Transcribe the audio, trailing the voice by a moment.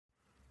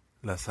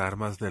Las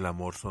armas del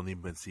amor son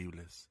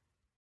invencibles.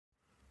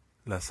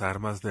 Las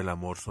armas del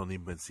amor son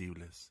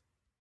invencibles.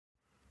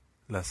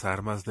 Las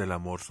armas del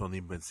amor son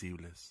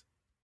invencibles.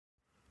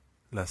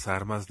 Las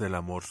armas del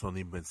amor son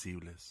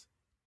invencibles.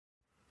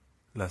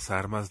 Las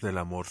armas del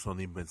amor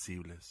son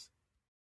invencibles.